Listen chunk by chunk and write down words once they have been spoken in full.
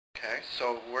Okay,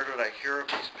 so where did I hear of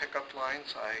these pickup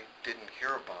lines? I didn't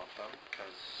hear about them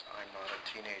because I'm not a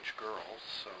teenage girl,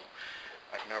 so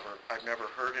I've never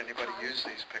heard anybody use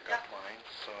these pickup lines.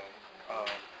 So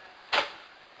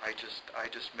I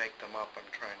just make them up. I'm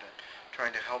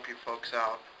trying to help you folks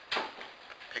out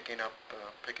picking up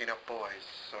boys.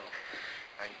 So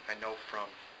I know from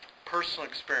personal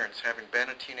experience, having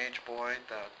been a teenage boy,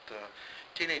 that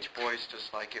teenage boys just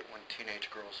like it when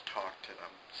teenage girls talk to them.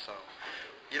 So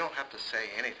you don't have to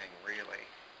say anything really.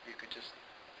 You could just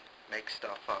make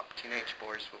stuff up. Teenage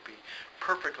boys will be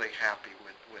perfectly happy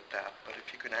with that. But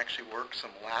if you can actually work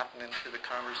some Latin into the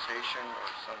conversation or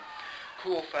some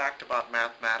cool fact about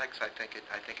mathematics, I think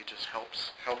it just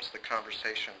helps the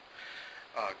conversation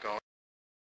going.